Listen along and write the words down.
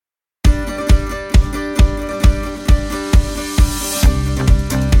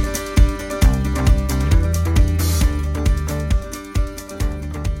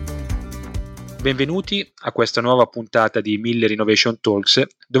Benvenuti a questa nuova puntata di Miller Innovation Talks,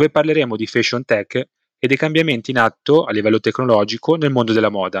 dove parleremo di fashion tech e dei cambiamenti in atto a livello tecnologico nel mondo della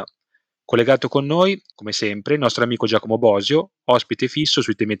moda. Collegato con noi, come sempre, il nostro amico Giacomo Bosio, ospite fisso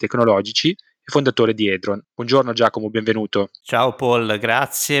sui temi tecnologici e fondatore di Edron. Buongiorno Giacomo, benvenuto. Ciao Paul,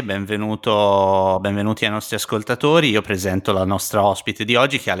 grazie, benvenuti ai nostri ascoltatori. Io presento la nostra ospite di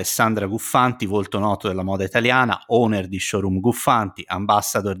oggi, che è Alessandra Guffanti, volto noto della moda italiana, owner di showroom Guffanti,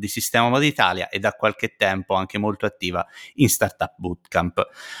 ambassador di Sistema Moda Italia e da qualche tempo anche molto attiva in Startup Bootcamp.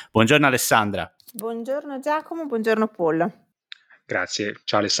 Buongiorno Alessandra. Buongiorno Giacomo, buongiorno Paul. Grazie,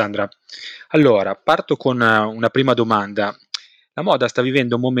 ciao Alessandra. Allora, parto con una prima domanda. La moda sta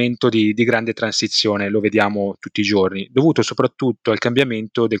vivendo un momento di grande transizione, lo vediamo tutti i giorni, dovuto soprattutto al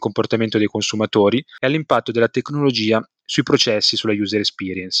cambiamento del comportamento dei consumatori e all'impatto della tecnologia sui processi, sulla user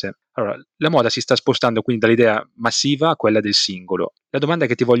experience. Allora, la moda si sta spostando quindi dall'idea massiva a quella del singolo. La domanda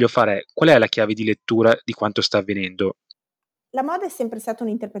che ti voglio fare è: qual è la chiave di lettura di quanto sta avvenendo? La moda è sempre stata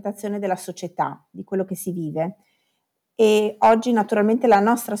un'interpretazione della società, di quello che si vive, e oggi naturalmente la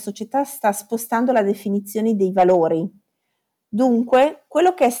nostra società sta spostando la definizione dei valori. Dunque,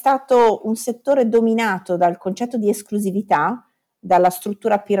 quello che è stato un settore dominato dal concetto di esclusività, dalla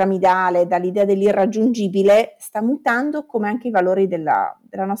struttura piramidale, dall'idea dell'irraggiungibile, sta mutando come anche i valori della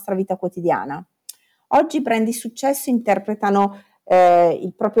nostra vita quotidiana. Oggi i brand di successo interpretano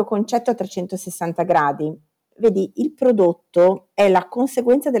il proprio concetto a 360 gradi. Vedi, il prodotto è la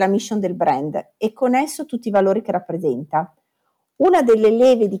conseguenza della mission del brand e con esso tutti i valori che rappresenta. Una delle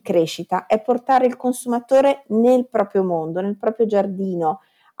leve di crescita è portare il consumatore nel proprio mondo, nel proprio giardino,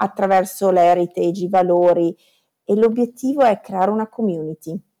 attraverso l'heritage, i valori, e l'obiettivo è creare una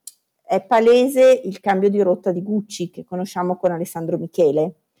community. È palese il cambio di rotta di Gucci che conosciamo con Alessandro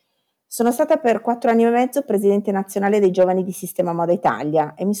Michele. Sono stata per 4 anni e mezzo presidente nazionale dei giovani di Sistema Moda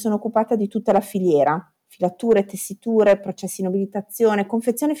Italia e mi sono occupata di tutta la filiera, filature, tessiture, processi in abilitazione,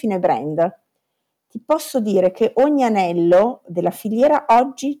 confezione fino ai brand. Ti posso dire che ogni anello della filiera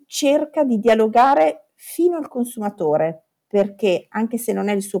oggi cerca di dialogare fino al consumatore, perché anche se non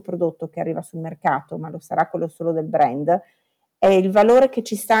è il suo prodotto che arriva sul mercato, ma lo sarà quello solo del brand, è il valore che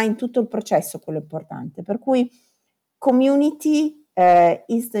ci sta in tutto il processo quello importante. Per cui community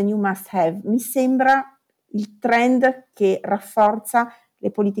is the new must have. Mi sembra il trend che rafforza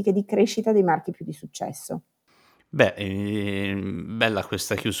le politiche di crescita dei marchi più di successo. Bella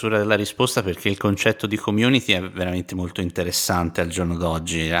questa chiusura della risposta, perché il concetto di community è veramente molto interessante al giorno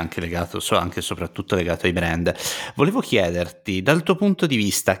d'oggi, anche legato, anche e soprattutto legato ai brand. Volevo chiederti, dal tuo punto di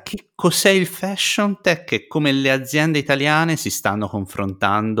vista, che cos'è il fashion tech e come le aziende italiane si stanno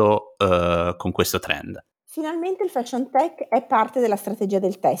confrontando con questo trend? Finalmente il fashion tech è parte della strategia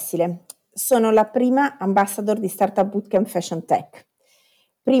del tessile. Sono la prima ambassador di Startup Bootcamp Fashion Tech.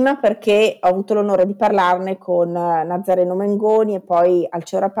 Prima perché ho avuto l'onore di parlarne con Nazareno Mengoni e poi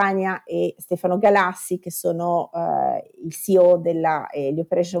Alceo Rapagna e Stefano Galassi, che sono il CEO e gli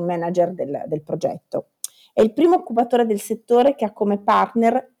operation manager del progetto. È il primo occupatore del settore che ha come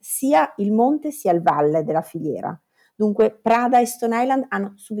partner sia il monte sia il valle della filiera. Dunque Prada e Stone Island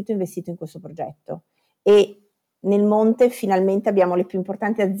hanno subito investito in questo progetto e nel monte finalmente abbiamo le più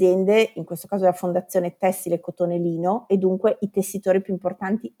importanti aziende, in questo caso la Fondazione Tessile Cotone Lino, e dunque i tessitori più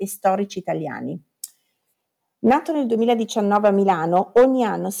importanti e storici italiani. Nato nel 2019 a Milano, ogni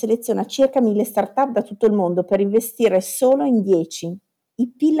anno seleziona circa 1000 start-up da tutto il mondo per investire solo in 10.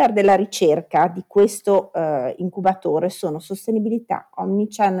 I pillar della ricerca di questo incubatore sono sostenibilità,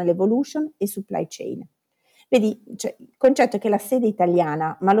 omnichannel evolution e supply chain. Vedi, cioè, il concetto è che la sede è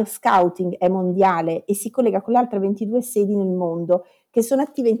italiana, ma lo scouting è mondiale e si collega con le altre 22 sedi nel mondo che sono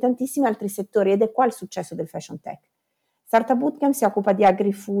attive in tantissimi altri settori, ed è qua il successo del fashion tech. Startup Bootcamp si occupa di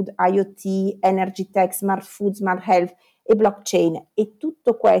agri-food, IoT, energy tech, smart food, smart health e blockchain, e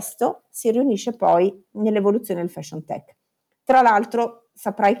tutto questo si riunisce poi nell'evoluzione del fashion tech. Tra l'altro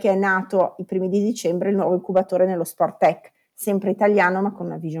saprai che è nato i primi di dicembre il nuovo incubatore nello sport tech, sempre italiano ma con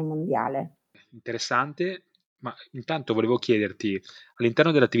una vision mondiale. Interessante, ma intanto volevo chiederti,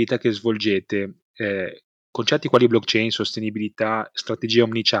 all'interno dell'attività che svolgete, concetti quali blockchain, sostenibilità, strategia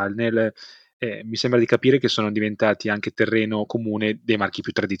omnichannel, mi sembra di capire che sono diventati anche terreno comune dei marchi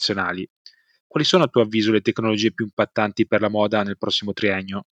più tradizionali. Quali sono a tuo avviso le tecnologie più impattanti per la moda nel prossimo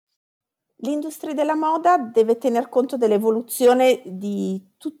triennio? L'industria della moda deve tener conto dell'evoluzione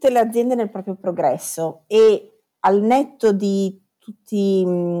di tutte le aziende nel proprio progresso e, al netto di tutti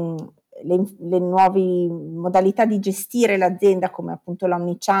le nuove modalità di gestire l'azienda, come appunto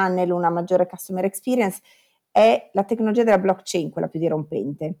l'omnichannel, una maggiore customer experience, è la tecnologia della blockchain quella più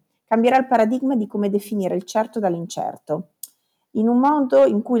dirompente. Cambierà il paradigma di come definire il certo dall'incerto. in un mondo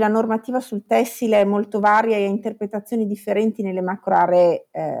in cui la normativa sul tessile è molto varia e ha interpretazioni differenti nelle macro aree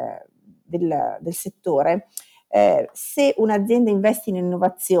del settore, se un'azienda investe in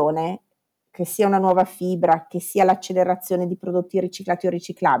innovazione, che sia una nuova fibra, che sia l'accelerazione di prodotti riciclati o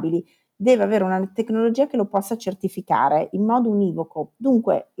riciclabili, deve avere una tecnologia che lo possa certificare in modo univoco.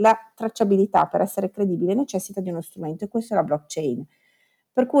 Dunque la tracciabilità, per essere credibile, necessita di uno strumento, e questo è la blockchain.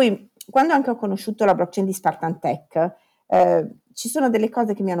 Per cui quando anche ho conosciuto la blockchain di Spartan Tech, ci sono delle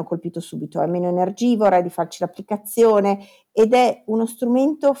cose che mi hanno colpito subito: è meno energivora, è di facile applicazione ed è uno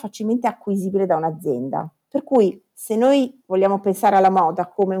strumento facilmente acquisibile da un'azienda. Per cui se noi vogliamo pensare alla moda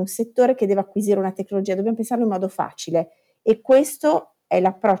come un settore che deve acquisire una tecnologia, dobbiamo pensarlo in modo facile, e questo è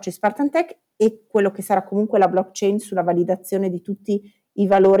l'approccio di Spartan Tech e quello che sarà comunque la blockchain sulla validazione di tutti i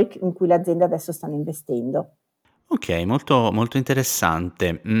valori in cui le aziende adesso stanno investendo. Ok, molto, molto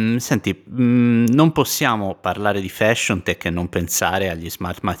interessante. Senti, non possiamo parlare di fashion tech e non pensare agli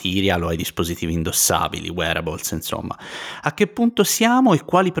smart material o ai dispositivi indossabili, wearables, insomma. A che punto siamo e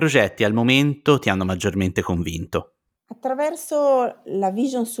quali progetti al momento ti hanno maggiormente convinto? Attraverso la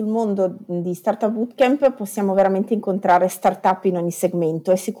vision sul mondo di Startup Bootcamp possiamo veramente incontrare startup in ogni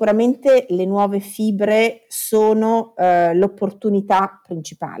segmento, e sicuramente le nuove fibre sono l'opportunità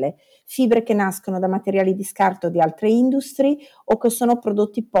principale. Fibre che nascono da materiali di scarto di altre industrie o che sono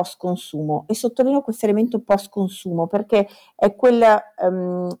prodotti post consumo, e sottolineo questo elemento post consumo perché è quel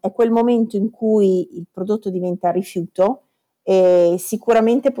momento in cui il prodotto diventa rifiuto e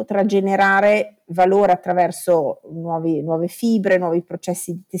sicuramente potrà generare valore attraverso nuove fibre, nuovi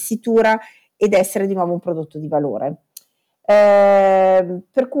processi di tessitura, ed essere di nuovo un prodotto di valore.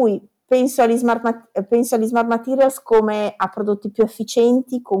 Per cui penso agli smart materials come a prodotti più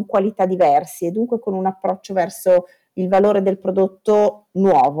efficienti con qualità diversi, e dunque con un approccio verso il valore del prodotto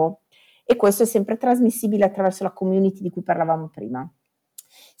nuovo, e questo è sempre trasmissibile attraverso la community di cui parlavamo prima.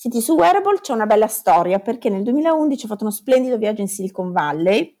 Senti, su Wearable c'è una bella storia, perché nel 2011 ho fatto uno splendido viaggio in Silicon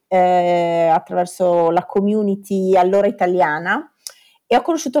Valley attraverso la community allora italiana, e ho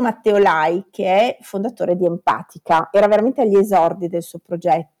conosciuto Matteo Lai, che è fondatore di Empatica. Era veramente agli esordi del suo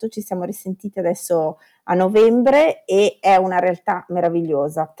progetto, ci siamo risentiti adesso a novembre e è una realtà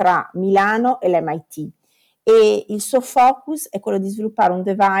meravigliosa tra Milano e l'MIT, e il suo focus è quello di sviluppare un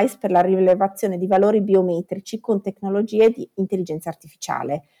device per la rilevazione di valori biometrici con tecnologie di intelligenza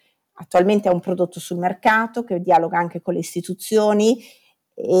artificiale. Attualmente è un prodotto sul mercato che dialoga anche con le istituzioni,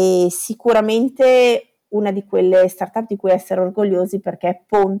 e sicuramente una di quelle startup di cui essere orgogliosi, perché è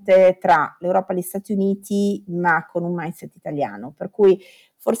ponte tra l'Europa e gli Stati Uniti, ma con un mindset italiano. Per cui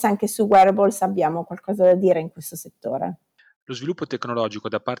forse anche su wearables abbiamo qualcosa da dire in questo settore. Lo sviluppo tecnologico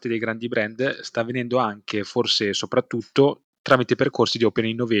da parte dei grandi brand sta avvenendo anche, forse e soprattutto, tramite percorsi di open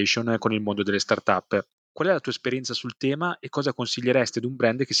innovation con il mondo delle startup. Qual è la tua esperienza sul tema e cosa consiglieresti ad un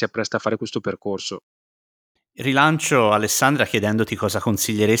brand che si appresta a fare questo percorso? Rilancio Alessandra chiedendoti cosa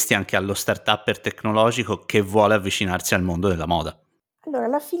consiglieresti anche allo startupper tecnologico che vuole avvicinarsi al mondo della moda. Allora,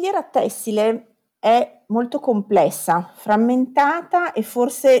 la filiera tessile è molto complessa, frammentata e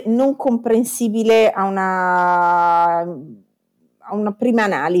forse non comprensibile a una prima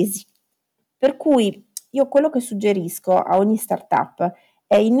analisi. Per cui io quello che suggerisco a ogni startup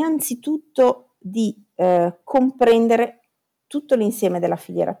è innanzitutto di comprendere tutto l'insieme della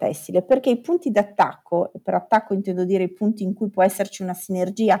filiera tessile, perché i punti d'attacco, e per attacco intendo dire i punti in cui può esserci una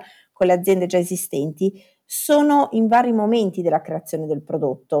sinergia con le aziende già esistenti, sono in vari momenti della creazione del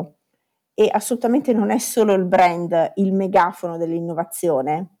prodotto, e assolutamente non è solo il brand il megafono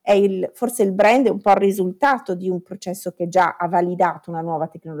dell'innovazione, forse il brand è un po' il risultato di un processo che già ha validato una nuova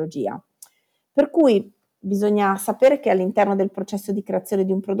tecnologia. Per cui bisogna sapere che all'interno del processo di creazione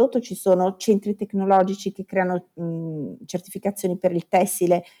di un prodotto ci sono centri tecnologici che creano certificazioni per il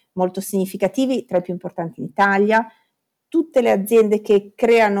tessile molto significativi, tra i più importanti in Italia. Tutte le aziende che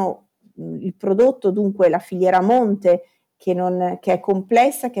creano il prodotto, dunque la filiera a monte, che è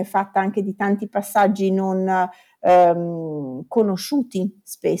complessa, che è fatta anche di tanti passaggi non conosciuti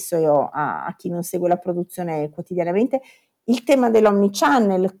spesso a chi non segue la produzione quotidianamente. Il tema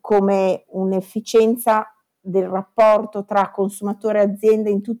dell'omnichannel come un'efficienza del rapporto tra consumatore e azienda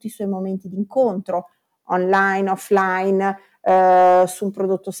in tutti i suoi momenti di incontro, online, offline, su un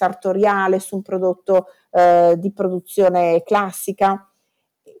prodotto sartoriale, su un prodotto di produzione classica.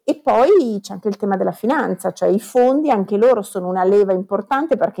 E poi c'è anche il tema della finanza, cioè i fondi, anche loro sono una leva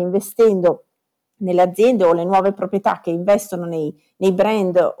importante, perché investendo nelle aziende o le nuove proprietà che investono nei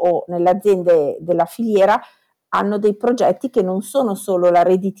brand o nelle aziende della filiera hanno dei progetti che non sono solo la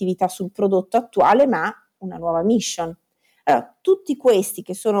redditività sul prodotto attuale, ma una nuova mission. Allora, tutti questi,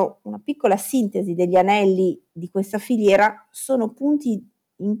 che sono una piccola sintesi degli anelli di questa filiera, sono punti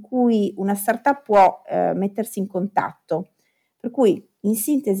in cui una startup può mettersi in contatto. Per cui, in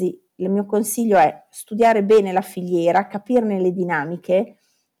sintesi, il mio consiglio è studiare bene la filiera, capirne le dinamiche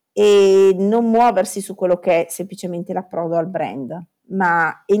e non muoversi su quello che è semplicemente l'approdo al brand,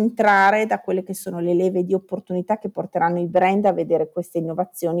 ma entrare da quelle che sono le leve di opportunità che porteranno i brand a vedere queste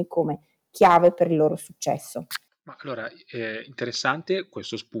innovazioni come chiave per il loro successo. Ma allora, interessante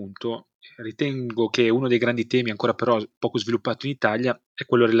questo spunto. Ritengo che uno dei grandi temi ancora però poco sviluppato in Italia è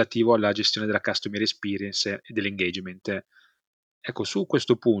quello relativo alla gestione della customer experience e dell'engagement. Ecco, su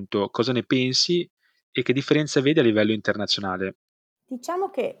questo punto cosa ne pensi e che differenza vedi a livello internazionale? Diciamo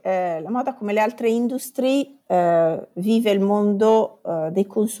che la moda, come le altre industrie, vive il mondo dei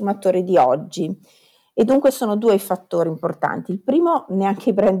consumatori di oggi e dunque sono due i fattori importanti. Il primo, neanche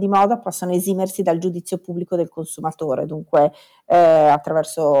i brand di moda possono esimersi dal giudizio pubblico del consumatore, dunque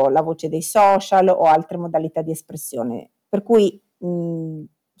attraverso la voce dei social o altre modalità di espressione. Per cui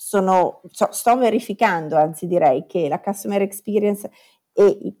sto verificando, anzi direi che la customer experience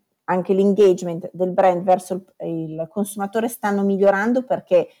e anche l'engagement del brand verso il consumatore stanno migliorando,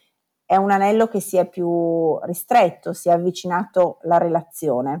 perché è un anello che si è più ristretto, si è avvicinato la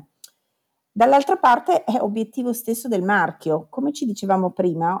relazione. Dall'altra parte è obiettivo stesso del marchio. Come ci dicevamo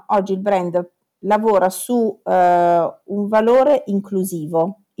prima, oggi il brand lavora su un valore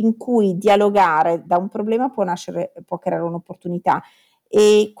inclusivo, in cui dialogare da un problema può creare un'opportunità,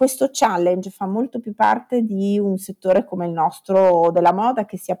 e questo challenge fa molto più parte di un settore come il nostro della moda,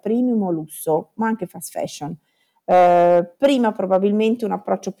 che sia premium o lusso, ma anche fast fashion. Prima probabilmente un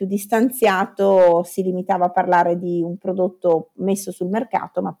approccio più distanziato si limitava a parlare di un prodotto messo sul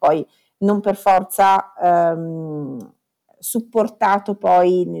mercato, ma poi non per forza supportato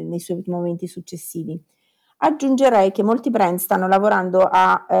poi nei suoi momenti successivi. Aggiungerei che molti brand stanno lavorando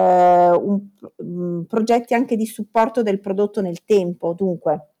a progetti anche di supporto del prodotto nel tempo,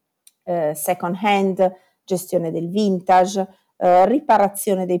 dunque second hand, gestione del vintage,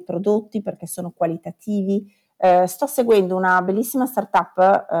 riparazione dei prodotti perché sono qualitativi. Sto seguendo una bellissima startup,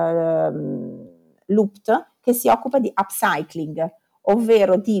 Looped, che si occupa di upcycling,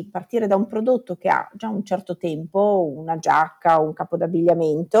 ovvero di partire da un prodotto che ha già un certo tempo, una giacca, un capo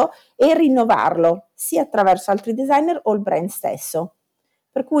d'abbigliamento, e rinnovarlo sia attraverso altri designer o il brand stesso.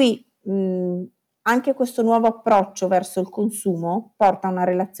 Per cui anche questo nuovo approccio verso il consumo porta a una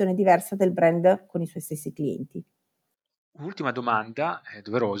relazione diversa del brand con i suoi stessi clienti. Un'ultima domanda,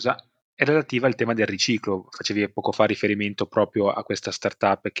 doverosa, è relativa al tema del riciclo. Facevi poco fa riferimento proprio a questa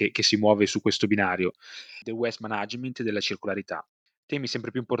startup che si muove su questo binario, del waste management e della circolarità. Temi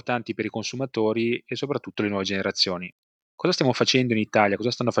sempre più importanti per i consumatori e soprattutto le nuove generazioni. Cosa stiamo facendo in Italia?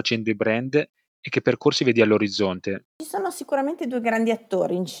 Cosa stanno facendo i brand e che percorsi vedi all'orizzonte? Ci sono sicuramente due grandi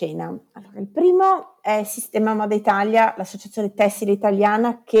attori in scena. Allora, il primo è Sistema Moda Italia, l'associazione tessile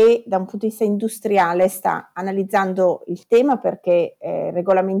italiana, che da un punto di vista industriale sta analizzando il tema, perché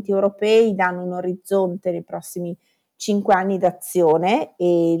regolamenti europei danno un orizzonte nei prossimi 5 anni d'azione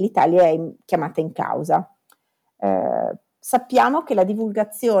e l'Italia è chiamata in causa. Sappiamo che la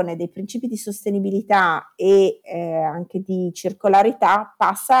divulgazione dei principi di sostenibilità e anche di circolarità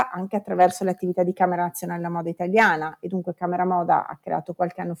passa anche attraverso le attività di Camera Nazionale della Moda Italiana, e dunque Camera Moda ha creato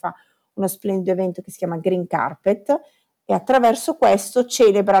qualche anno fa uno splendido evento che si chiama Green Carpet, e attraverso questo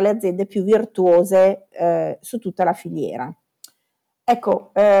celebra le aziende più virtuose su tutta la filiera.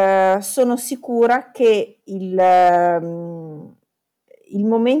 Ecco, sono sicura che il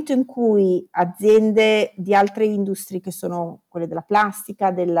momento in cui aziende di altre industrie, che sono quelle della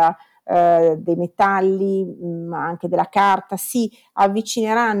plastica, dei metalli, ma anche della carta, si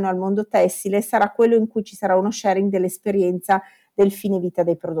avvicineranno al mondo tessile, sarà quello in cui ci sarà uno sharing dell'esperienza del fine vita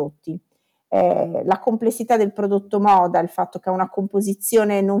dei prodotti. La complessità del prodotto moda, il fatto che ha una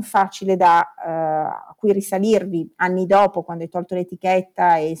composizione non facile a cui risalirvi anni dopo, quando hai tolto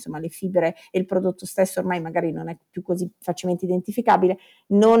l'etichetta e insomma le fibre e il prodotto stesso ormai magari non è più così facilmente identificabile,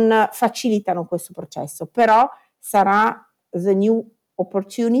 non facilitano questo processo, però sarà the new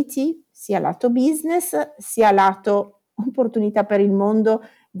opportunity, sia lato business sia lato opportunità per il mondo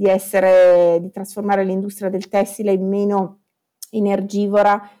di trasformare l'industria del tessile in meno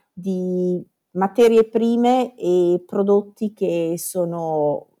energivora di materie prime e prodotti che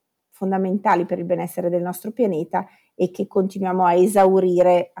sono fondamentali per il benessere del nostro pianeta e che continuiamo a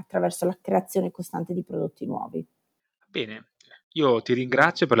esaurire attraverso la creazione costante di prodotti nuovi. Bene, io ti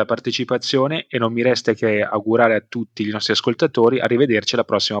ringrazio per la partecipazione e non mi resta che augurare a tutti i nostri ascoltatori arrivederci alla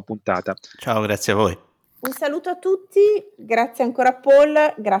prossima puntata. Ciao, grazie a voi. Un saluto a tutti, grazie ancora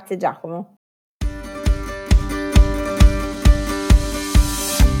Paul, grazie Giacomo.